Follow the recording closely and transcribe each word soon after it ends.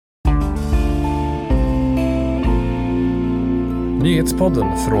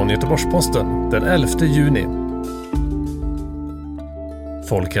Nyhetspodden från Göteborgs-Posten den 11 juni.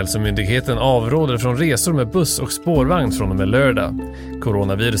 Folkhälsomyndigheten avråder från resor med buss och spårvagn från och med lördag.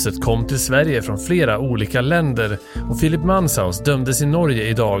 Coronaviruset kom till Sverige från flera olika länder och Philip Manshaus dömdes i Norge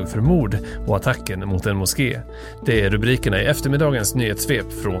idag för mord och attacken mot en moské. Det är rubrikerna i eftermiddagens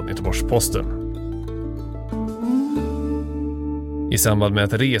nyhetssvep från Göteborgs-Posten. I samband med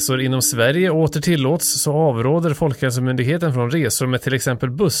att resor inom Sverige åter tillåts så avråder Folkhälsomyndigheten från resor med till exempel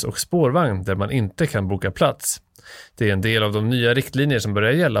buss och spårvagn där man inte kan boka plats. Det är en del av de nya riktlinjer som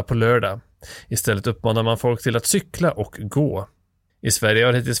börjar gälla på lördag. Istället uppmanar man folk till att cykla och gå. I Sverige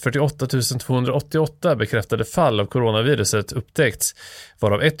har hittills 48 288 bekräftade fall av coronaviruset upptäckts,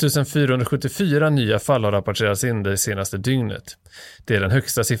 varav 1474 nya fall har rapporterats in det senaste dygnet. Det är den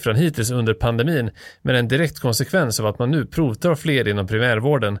högsta siffran hittills under pandemin, men en direkt konsekvens av att man nu provtar fler inom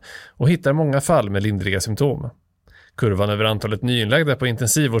primärvården och hittar många fall med lindriga symptom. Kurvan över antalet nyinlagda på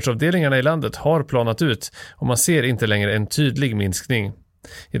intensivvårdsavdelningarna i landet har planat ut och man ser inte längre en tydlig minskning.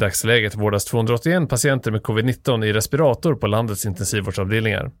 I dagsläget vårdas 281 patienter med covid-19 i respirator på landets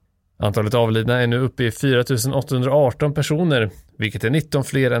intensivvårdsavdelningar. Antalet avlidna är nu uppe i 4 818 personer, vilket är 19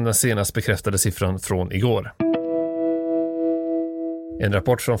 fler än den senast bekräftade siffran från igår. En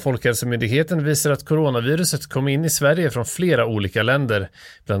rapport från Folkhälsomyndigheten visar att coronaviruset kom in i Sverige från flera olika länder,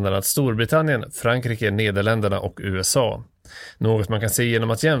 bland annat Storbritannien, Frankrike, Nederländerna och USA. Något man kan se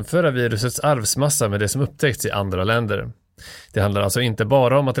genom att jämföra virusets arvsmassa med det som upptäckts i andra länder. Det handlar alltså inte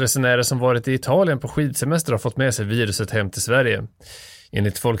bara om att resenärer som varit i Italien på skidsemester har fått med sig viruset hem till Sverige.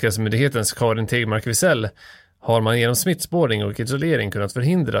 Enligt Folkhälsomyndighetens Karin Tegmark-Wisell har man genom smittspårning och isolering kunnat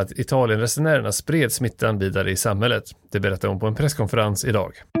förhindra att Italienresenärerna spred smittan vidare i samhället. Det berättar hon på en presskonferens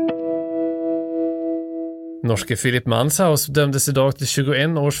idag. Norske Philip Manshaus dömdes idag till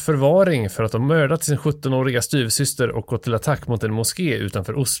 21 års förvaring för att ha mördat sin 17-åriga styvsyster och gått till attack mot en moské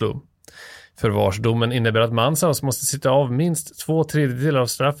utanför Oslo. Förvarsdomen innebär att Manshaus måste sitta av minst 2/3 av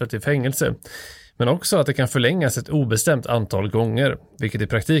straffet i fängelse, men också att det kan förlängas ett obestämt antal gånger, vilket i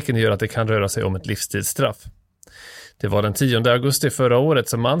praktiken gör att det kan röra sig om ett livstidsstraff. Det var den 10 augusti förra året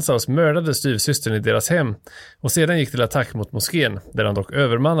som Manshaus mördade styvsystern i deras hem och sedan gick till attack mot moskén, där han dock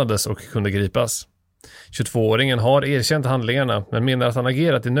övermannades och kunde gripas. 22-åringen har erkänt handlingarna men menar att han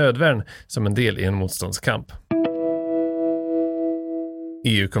agerat i nödvärn som en del i en motståndskamp.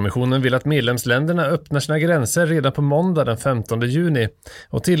 EU-kommissionen vill att medlemsländerna öppnar sina gränser redan på måndag den 15 juni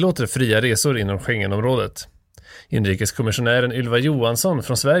och tillåter fria resor inom Schengenområdet. Inrikeskommissionären Ylva Johansson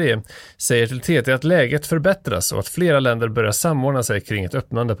från Sverige säger till TT att läget förbättras och att flera länder börjar samordna sig kring ett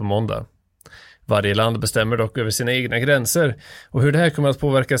öppnande på måndag. Varje land bestämmer dock över sina egna gränser och hur det här kommer att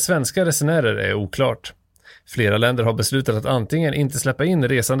påverka svenska resenärer är oklart. Flera länder har beslutat att antingen inte släppa in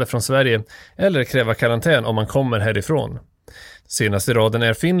resande från Sverige eller kräva karantän om man kommer härifrån. Senast i raden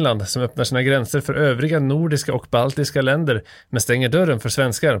är Finland som öppnar sina gränser för övriga nordiska och baltiska länder men stänger dörren för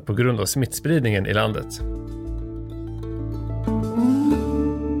svenskar på grund av smittspridningen i landet.